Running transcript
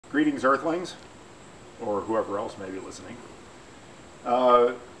Greetings, Earthlings, or whoever else may be listening.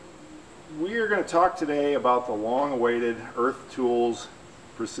 We are going to talk today about the long-awaited Earth Tools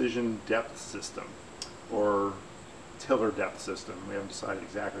Precision Depth System, or tiller depth system. We haven't decided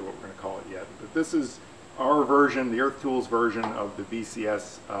exactly what we're going to call it yet, but this is our version, the Earth Tools version of the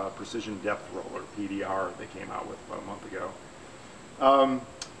BCS Precision Depth Roller, PDR, they came out with about a month ago.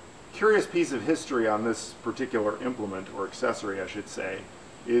 Curious piece of history on this particular implement, or accessory I should say,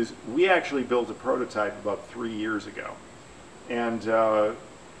 is we actually built a prototype about 3 years ago. And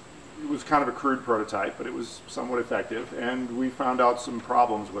it was kind of a crude prototype, but it was somewhat effective, and we found out some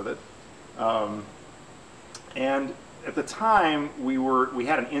problems with it. And at the time, we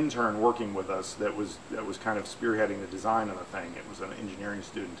had an intern working with us that was kind of spearheading the design of the thing. It was an engineering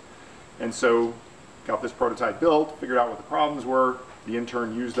student. And so got this prototype built, figured out what the problems were. The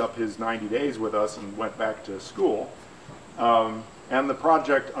intern used up his 90 days with us and went back to school. And the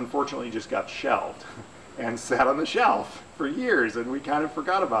project unfortunately just got shelved and sat on the shelf for years, and we kind of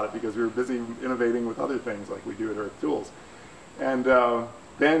forgot about it because we were busy innovating with other things like we do at Earth Tools. And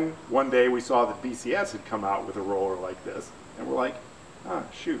then one day we saw that BCS had come out with a roller like this, and we're like, oh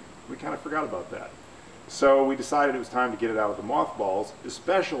shoot, we kind of forgot about that. So we decided it was time to get it out of the mothballs,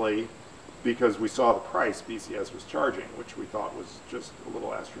 especially because we saw the price BCS was charging, which we thought was just a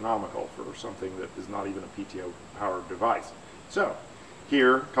little astronomical for something that is not even a PTO-powered device. So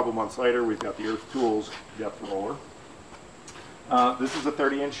here, a couple months later, we've got the Earth Tools Depth Roller. This is a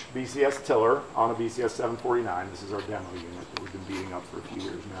 30-inch BCS tiller on a BCS 749. This is our demo unit that we've been beating up for a few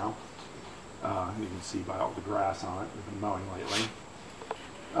years now. You can see by all the grass on it. We've been mowing lately.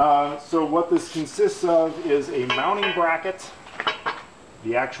 So what this consists of is a mounting bracket,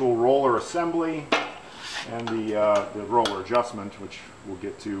 the actual roller assembly, and the roller adjustment, which we'll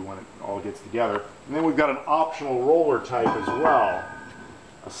get to when it all gets together. And then we've got an optional roller type as well,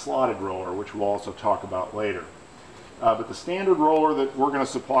 a slotted roller, which we'll also talk about later. But the standard roller that we're going to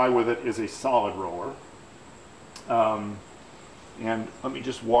supply with it is a solid roller. And let me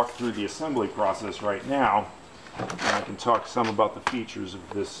just walk through the assembly process right now, and I can talk some about the features of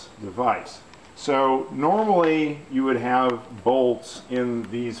this device. So normally you would have bolts in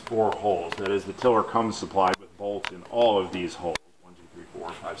these 4 holes. That is, the tiller comes supplied with bolts in all of these holes. 1, 2, 3,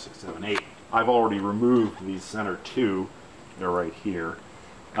 4, 5, 6, 7, 8. I've already removed these center 2. They're right here.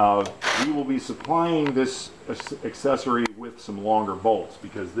 We will be supplying this accessory with some longer bolts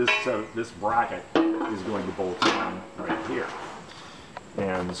because this bracket is going to bolt on right here.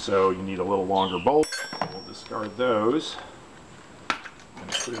 And so you need a little longer bolt. We'll discard those and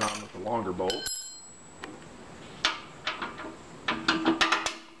put it on with the longer bolt.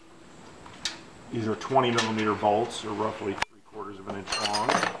 These are 20mm bolts, or roughly 3/4 of an inch long.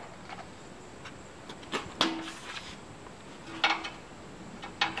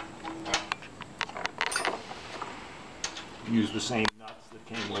 Use the same nuts that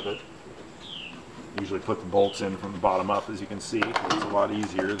came with it. Usually put the bolts in from the bottom up, as you can see. It's a lot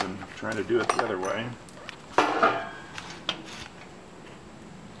easier than trying to do it the other way.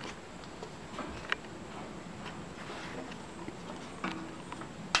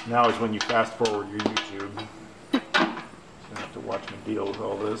 Now is when you fast forward your YouTube. So you have to watch me deal with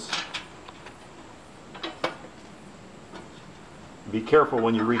all this. Be careful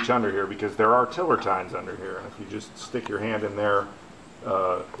when you reach under here because there are tiller tines under here, and if you just stick your hand in there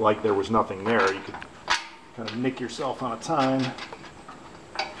like there was nothing there, you could kind of nick yourself on a tine.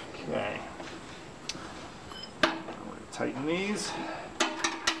 Okay. I'm going to tighten these.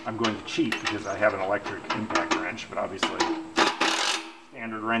 I'm going to cheat because I have an electric impact wrench, but obviously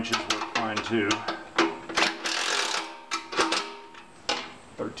standard wrenches work fine too.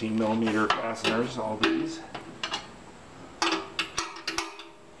 13mm fasteners, all these.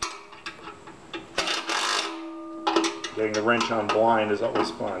 Getting the wrench on blind is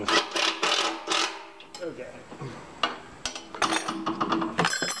always fun. Okay.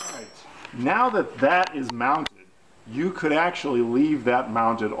 Alright. Now that that is mounted, you could actually leave that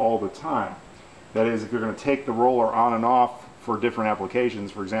mounted all the time. That is, if you're going to take the roller on and off for different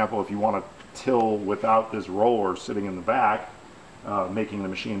applications. For example, if you want to till without this roller sitting in the back, making the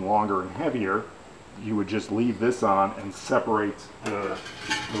machine longer and heavier, you would just leave this on and separate the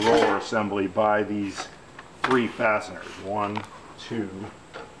roller assembly by these 3 fasteners. 1, 2.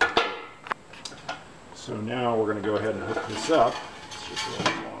 So now we're going to go ahead and hook this up. Let's just roll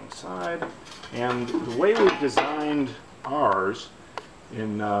it alongside. And the way we've designed ours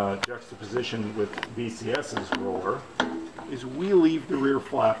in juxtaposition with BCS's roller is we leave the rear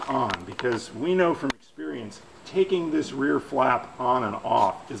flap on because we know from experience taking this rear flap on and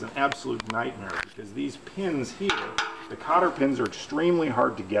off is an absolute nightmare because these pins here The cotter pins are extremely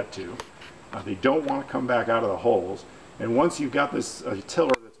hard to get to. They don't want to come back out of the holes. And once you've got this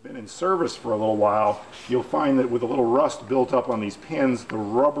tiller that's been in service for a little while, you'll find that with a little rust built up on these pins, the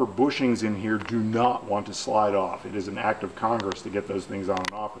rubber bushings in here do not want to slide off. It is an act of Congress to get those things on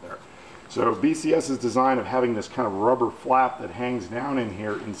and off of there. So BCS's design of having this kind of rubber flap that hangs down in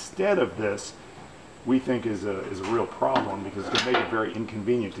here instead of this, we think is a real problem, because it's going to make it very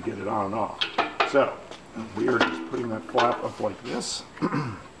inconvenient to get it on and off. So we are just putting that flap up like this.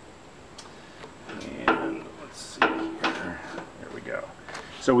 And let's see here. There we go.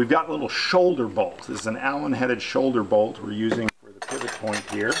 So we've got little shoulder bolts. This is an Allen-headed shoulder bolt we're using for the pivot point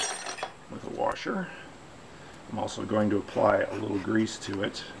here with a washer. I'm also going to apply a little grease to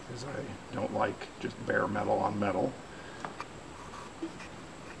it, because I don't like just bare metal on metal.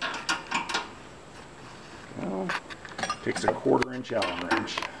 Well, takes a 1/4 inch Allen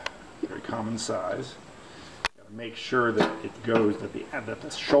wrench, very common size. Got to make sure that it goes, that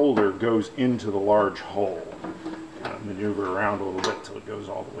the shoulder goes into the large hole. Kind of maneuver around a little bit till it goes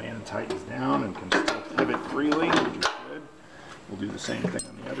all the way in and tightens down and can still pivot freely, which is good. We'll do the same thing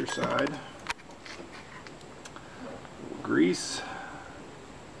on the other side. A little grease.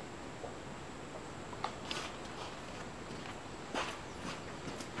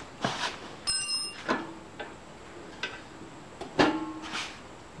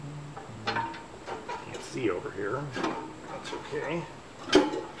 Over here. That's okay.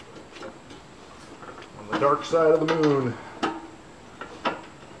 On the dark side of the moon.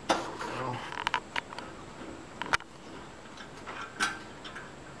 Well,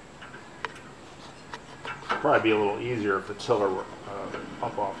 probably be a little easier if the tiller were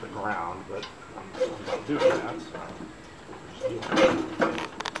up off the ground, but I'm not doing that.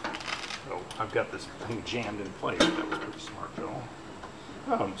 So I've got this thing jammed in place. That was pretty smart, Joel.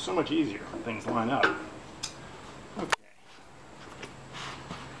 Oh, so much easier when things line up. Okay.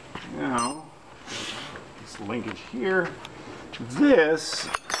 Now, this linkage here. This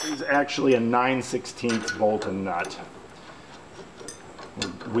is actually a 9/16 bolt and nut.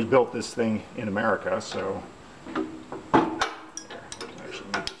 We built this thing in America, so actually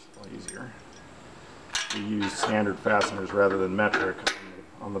make this a little easier. We use standard fasteners rather than metric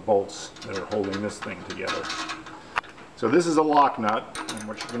on the bolts that are holding this thing together. So this is a lock nut, and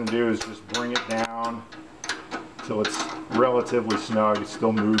what you're going to do is just bring it down till it's relatively snug. It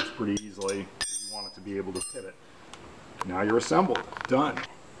still moves pretty easily. You want it to be able to pivot. Now you're assembled. Done.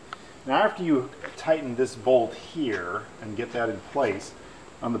 Now after you tighten this bolt here and get that in place,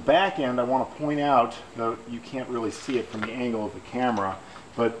 on the back end I want to point out, though you can't really see it from the angle of the camera,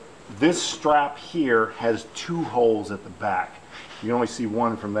 but this strap here has 2 holes at the back. You can only see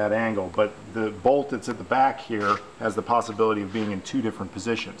one from that angle, but the bolt that's at the back here has the possibility of being in 2 different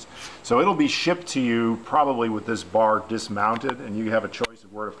positions. So it'll be shipped to you probably with this bar dismounted, and you have a choice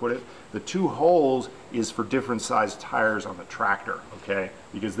of where to put it. The 2 holes is for different sized tires on the tractor, okay?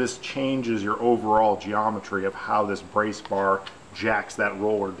 Because this changes your overall geometry of how this brace bar jacks that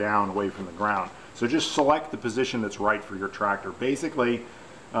roller down away from the ground. So just select the position that's right for your tractor. Basically,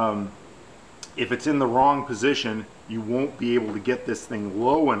 if it's in the wrong position, you won't be able to get this thing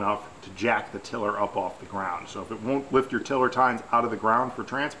low enough to jack the tiller up off the ground. So if it won't lift your tiller tines out of the ground for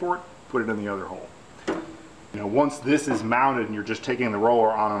transport, put it in the other hole. You know, once this is mounted and you're just taking the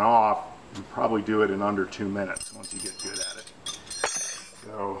roller on and off, you probably do it in under 2 minutes once you get good at it.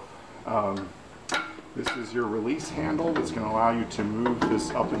 So this is your release handle that's going to allow you to move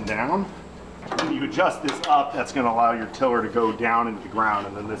this up and down. When you adjust this up, that's going to allow your tiller to go down into the ground,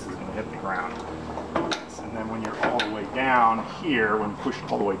 and then this is going to hit the ground. And then when you're all the way down here, when pushed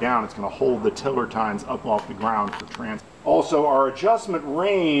all the way down, it's going to hold the tiller tines up off the ground for transport. Also, our adjustment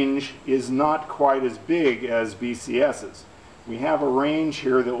range is not quite as big as BCS's. We have a range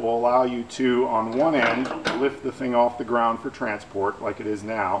here that will allow you to, on one end, lift the thing off the ground for transport, like it is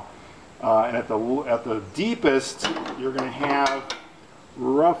now. And at the deepest, you're going to have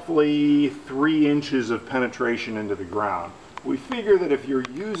roughly 3 inches of penetration into the ground. We figure that if you're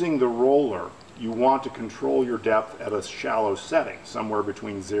using the roller, you want to control your depth at a shallow setting, somewhere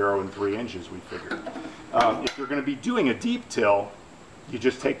between 0 and 3 inches, we figured. If you're going to be doing a deep till, you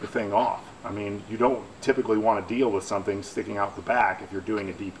just take the thing off. I mean, you don't typically want to deal with something sticking out the back if you're doing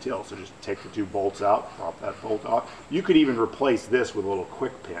a deep till, so just take the 2 bolts out, drop that bolt off. You could even replace this with a little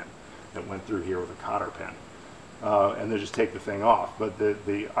quick pin that went through here with a cotter pin. And then just take the thing off. But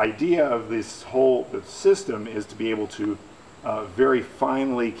the idea of this whole system is to be able to very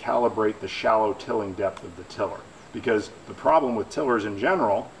finely calibrate the shallow tilling depth of the tiller. Because the problem with tillers in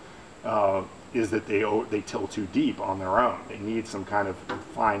general is that they till too deep on their own. They need some kind of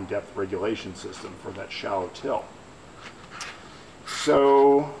fine depth regulation system for that shallow till.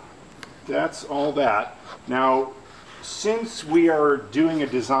 So that's all that. Now, since we are doing a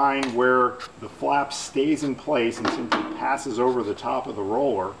design where the flap stays in place and simply passes over the top of the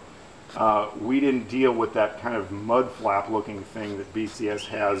roller, we didn't deal with that kind of mud flap looking thing that BCS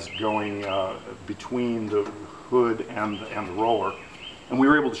has going between the hood and the roller. And we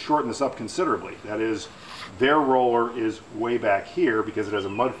were able to shorten this up considerably. That is, their roller is way back here because it has a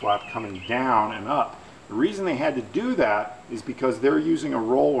mud flap coming down and up. The reason they had to do that is because they're using a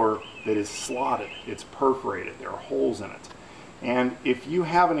roller that is slotted. It's perforated. There are holes in it. And if you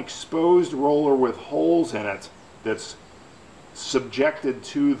have an exposed roller with holes in it that's subjected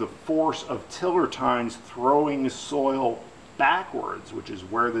to the force of tiller tines throwing soil backwards, which is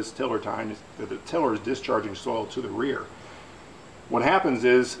where this tiller tine is, the tiller is discharging soil to the rear. What happens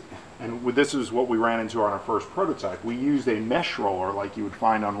is, and this is what we ran into on our first prototype, we used a mesh roller like you would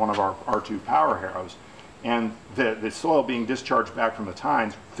find on one of our R2 Power Harrows, and the soil being discharged back from the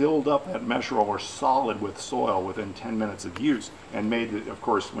tines filled up that mesh roller solid with soil within 10 minutes of use, and made it, of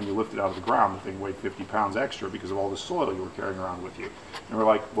course, when you lift it out of the ground, the thing weighed 50 pounds extra because of all the soil you were carrying around with you. And we're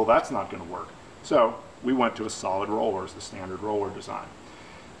like, well, that's not going to work. So we went to a solid roller as the standard roller design.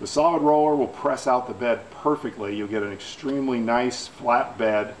 The solid roller will press out the bed perfectly. You'll get an extremely nice flat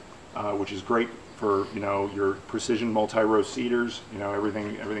bed, which is great for, you know, your precision multi-row seeders. You know,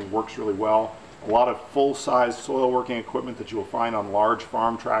 everything works really well. A lot of full-size soil working equipment that you'll find on large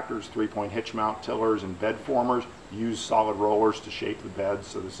farm tractors, 3-point hitch mount tillers and bed formers use solid rollers to shape the beds,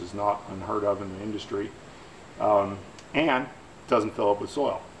 so this is not unheard of in the industry. And it doesn't fill up with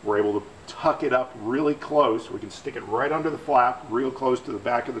soil. We're able to tuck it up really close. We can stick it right under the flap, real close to the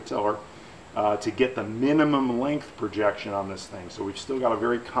back of the tiller, to get the minimum length projection on this thing. So we've still got a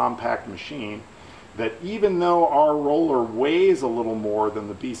very compact machine that, even though our roller weighs a little more than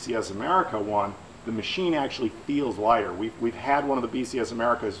the BCS America one, the machine actually feels lighter. We've had one of the BCS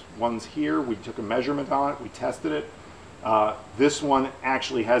America's ones here. We took a measurement on it. We tested it. This one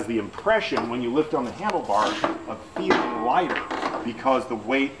actually has the impression, when you lift on the handlebars, of feeling lighter because the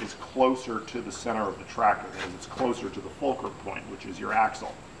weight is closer to the center of the tractor. It's closer to the fulcrum point, which is your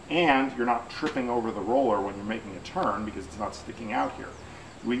axle. And you're not tripping over the roller when you're making a turn because it's not sticking out here.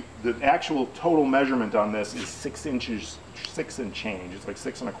 The actual total measurement on this is 6 inches, 6 and change. It's like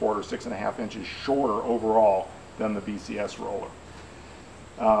 6 1/4, 6.5 inches shorter overall than the BCS roller.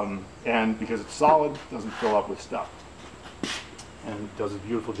 And because it's solid, it doesn't fill up with stuff. And it does a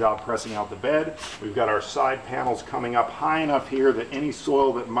beautiful job pressing out the bed. We've got our side panels coming up high enough here that any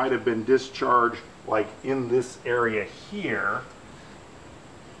soil that might have been discharged, like in this area here,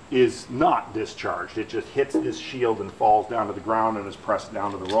 is not discharged. It just hits this shield and falls down to the ground and is pressed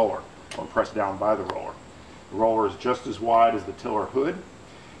down to the roller, or pressed down by the roller. The roller is just as wide as the tiller hood,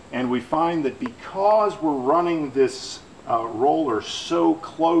 and we find that because we're running this roller so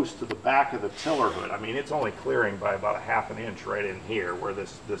close to the back of the tiller hood, I mean, it's only clearing by about 1/2 inch right in here where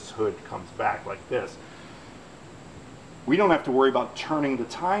this hood comes back like this. We don't have to worry about turning the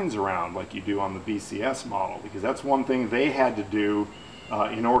tines around like you do on the BCS model, because that's one thing they had to do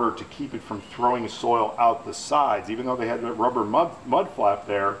in order to keep it from throwing soil out the sides. Even though they had a rubber mud flap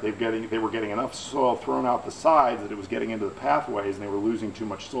there, they were getting enough soil thrown out the sides that it was getting into the pathways, and they were losing too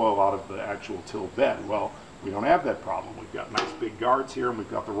much soil out of the actual till bed. Well, we don't have that problem. We've got nice big guards here, and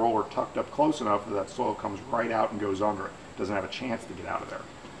we've got the roller tucked up close enough that soil comes right out and goes under it. It doesn't have a chance to get out of there.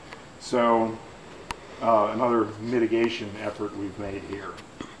 So another mitigation effort we've made here.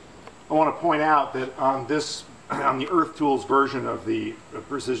 I want to point out that on the Earth Tools version of the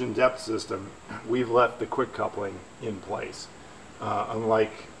precision depth system, we've left the quick coupling in place.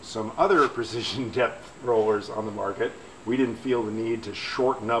 Unlike some other precision depth rollers on the market, we didn't feel the need to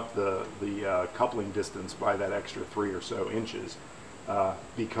shorten up the coupling distance by that extra 3 or so inches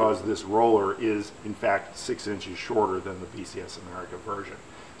because this roller is in fact 6 inches shorter than the BCS America version.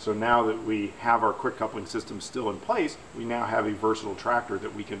 So now that we have our quick coupling system still in place, we now have a versatile tractor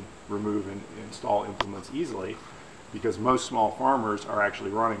that we can remove and install implements easily, because most small farmers are actually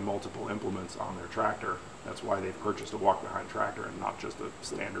running multiple implements on their tractor. That's why they've purchased a walk-behind tractor and not just a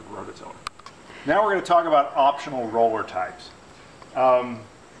standard rototiller. Now we're going to talk about optional roller types.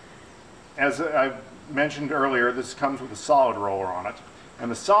 As I mentioned earlier, this comes with a solid roller on it.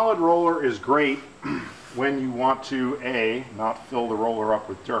 And the solid roller is great when you want to, A, not fill the roller up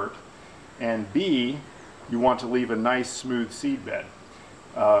with dirt, and B, you want to leave a nice smooth seed bed.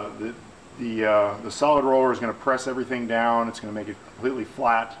 The solid roller is going to press everything down. It's going to make it completely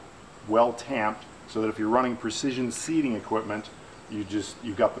flat, well tamped, so that if you're running precision seeding equipment,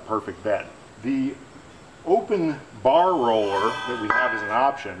 you've got the perfect bed. The open bar roller that we have as an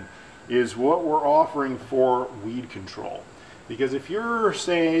option is what we're offering for weed control. Because if you're,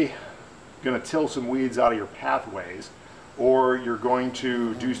 say, going to till some weeds out of your pathways, or you're going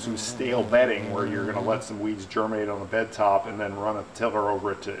to do some stale bedding where you're going to let some weeds germinate on the bed top and then run a tiller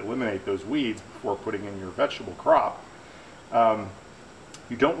over it to eliminate those weeds before putting in your vegetable crop,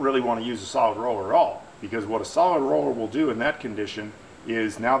 you don't really want to use a solid roller at all, because what a solid roller will do in that condition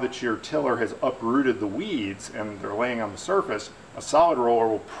is, now that your tiller has uprooted the weeds and they're laying on the surface, a solid roller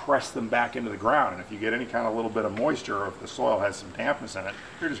will press them back into the ground. And if you get any kind of little bit of moisture, or if the soil has some dampness in it,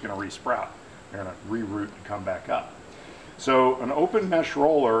 you're just going to re-sprout. You're going to re-root and come back up. So an open mesh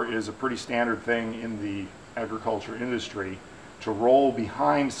roller is a pretty standard thing in the agriculture industry, to roll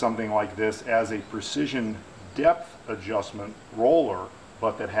behind something like this as a precision depth adjustment roller,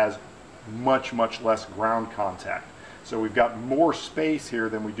 but that has much, much less ground contact. So we've got more space here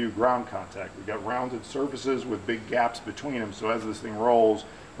than we do ground contact. We've got rounded surfaces with big gaps between them, so as this thing rolls,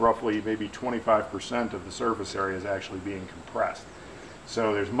 roughly maybe 25% of the surface area is actually being compressed.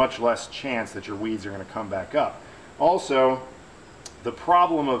 So there's much less chance that your weeds are going to come back up. Also, the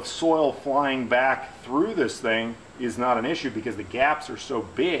problem of soil flying back through this thing is not an issue, because the gaps are so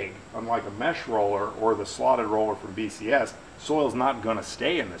big. Unlike a mesh roller or the slotted roller from BCS, soil's not going to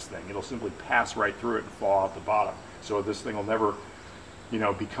stay in this thing. It'll simply pass right through it and fall out the bottom. So this thing will never, you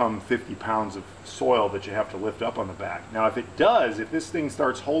know, become 50 pounds of soil that you have to lift up on the back. Now if it does, if this thing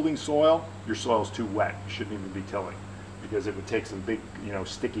starts holding soil, your soil's too wet. You shouldn't even be tilling, because it would take some big, you know,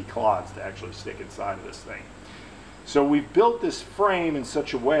 sticky clods to actually stick inside of this thing. So we've built this frame in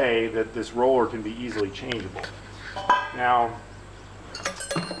such a way that this roller can be easily changeable. Now,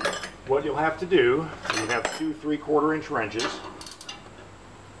 what you'll have to do, you have two 3/4 inch wrenches.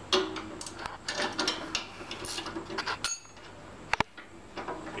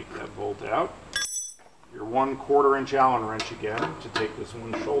 Take that bolt out. Your 1/4 inch Allen wrench again to take this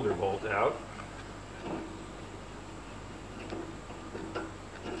one shoulder bolt out.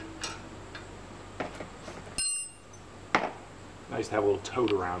 Nice to have a little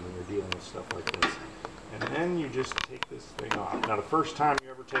tote around when you're dealing with stuff like this. And then you just take this thing off. Now the first time you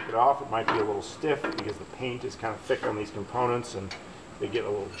ever take it off, it might be a little stiff because the paint is kind of thick on these components and they get a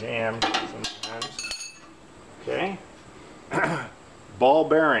little jammed sometimes. Okay. Ball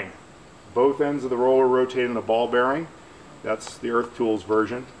bearing. Both ends of the roller rotate in a ball bearing. That's the Earth Tools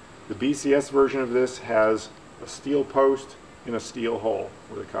version. The BCS version of this has a steel post in a steel hole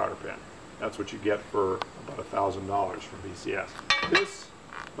with a cotter pin. That's what you get for about $1,000 from BCS. This,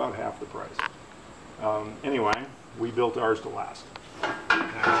 about half the price. Anyway, we built ours to last. Now,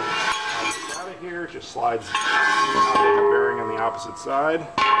 out of here, it just slides out of the bearing on the opposite side.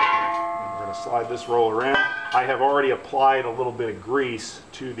 And we're going to slide this roller in. I have already applied a little bit of grease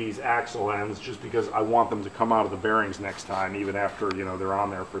to these axle ends, just because I want them to come out of the bearings next time, even after, you know, they're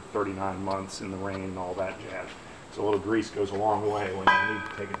on there for 39 months in the rain and all that jazz. So a little grease goes a long way when you need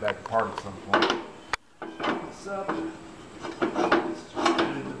to take it back apart at some point. Shut this up. This is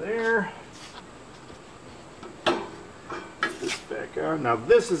right into there. Put this back on. Now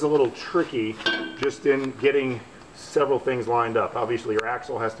this is a little tricky just in getting several things lined up. Obviously your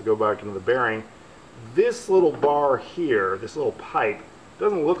axle has to go back into the bearing. This little bar here, this little pipe,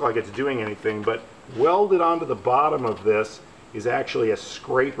 doesn't look like it's doing anything, but welded onto the bottom of this is actually a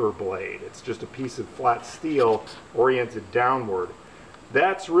scraper blade. It's just a piece of flat steel oriented downward.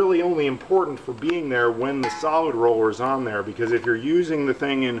 That's really only important for being there when the solid roller is on there, because if you're using the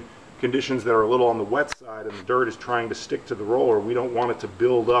thing in conditions that are a little on the wet side and the dirt is trying to stick to the roller, we don't want it to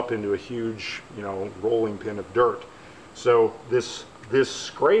build up into a huge, you know, rolling pin of dirt. So this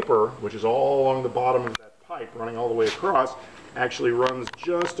scraper, which is all along the bottom of that pipe running all the way across, actually runs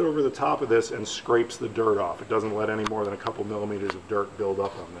just over the top of this and scrapes the dirt off. It doesn't let any more than a couple millimeters of dirt build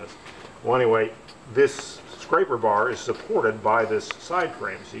up on this. Well, anyway, this scraper bar is supported by this side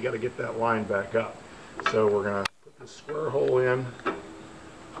frame, so you got to get that line back up. So we're going to put this square hole in.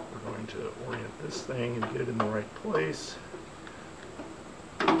 We're going to orient this thing and get it in the right place.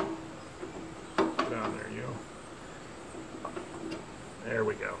 Down there you go. There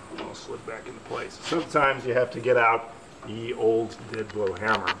we go. All slid back into place. Sometimes you have to get out the old dead blow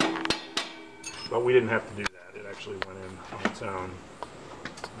hammer, but we didn't have to do that. It actually went in on its own.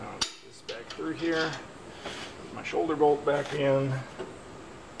 Now I'll get this back through here. Put my shoulder bolt back in.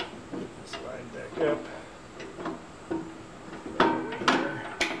 Slide back up.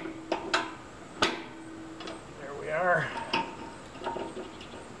 There we are.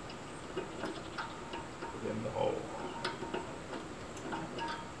 Put in the hole.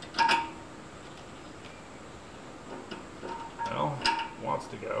 Well, wants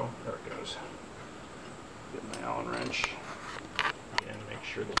to go. There it goes. Get my Allen wrench. Again, make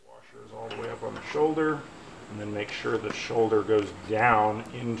sure the washer is all the way up on the shoulder. and then make sure the shoulder goes down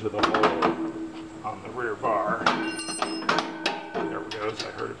into the hole on the rear bar. There it goes.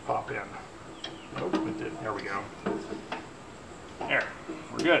 I heard it pop in. Nope, it didn't. There we go. There,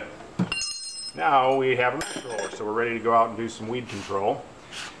 we're good. Now we have a mesh roller, so we're ready to go out and do some weed control.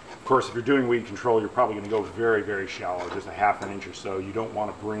 Of course, if you're doing weed control, you're probably going to go very, very shallow, just a ½ inch or so. You don't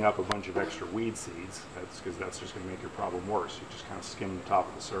want to bring up a bunch of extra weed seeds, because that's just going to make your problem worse. You just kind of skim the top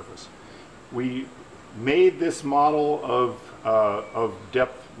of the surface. We made this model of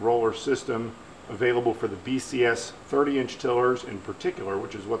depth roller system available for the BCS 30-inch tillers in particular,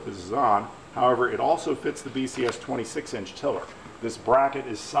 which is what this is on. However, it also fits the BCS 26-inch tiller. This bracket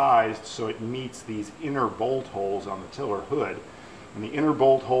is sized so it meets these inner bolt holes on the tiller hood. And the inner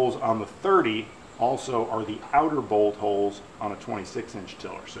bolt holes on the 30 also are the outer bolt holes on a 26-inch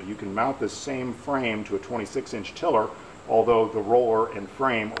tiller. So you can mount this same frame to a 26-inch tiller, although the roller and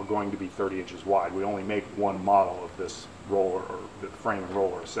frame are going to be 30 inches wide. We only make one model of this roller, or the frame and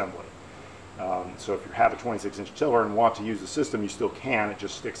roller assembly. So if you have a 26-inch tiller and want to use the system, you still can. It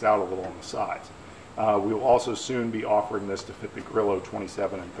just sticks out a little on the sides. We will also soon be offering this to fit the Grillo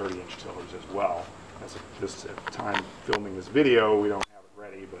 27 and 30-inch tillers as well. At the time filming this video, we don't have it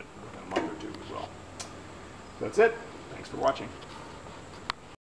ready, but within a month or two we will. So that's it. Thanks for watching.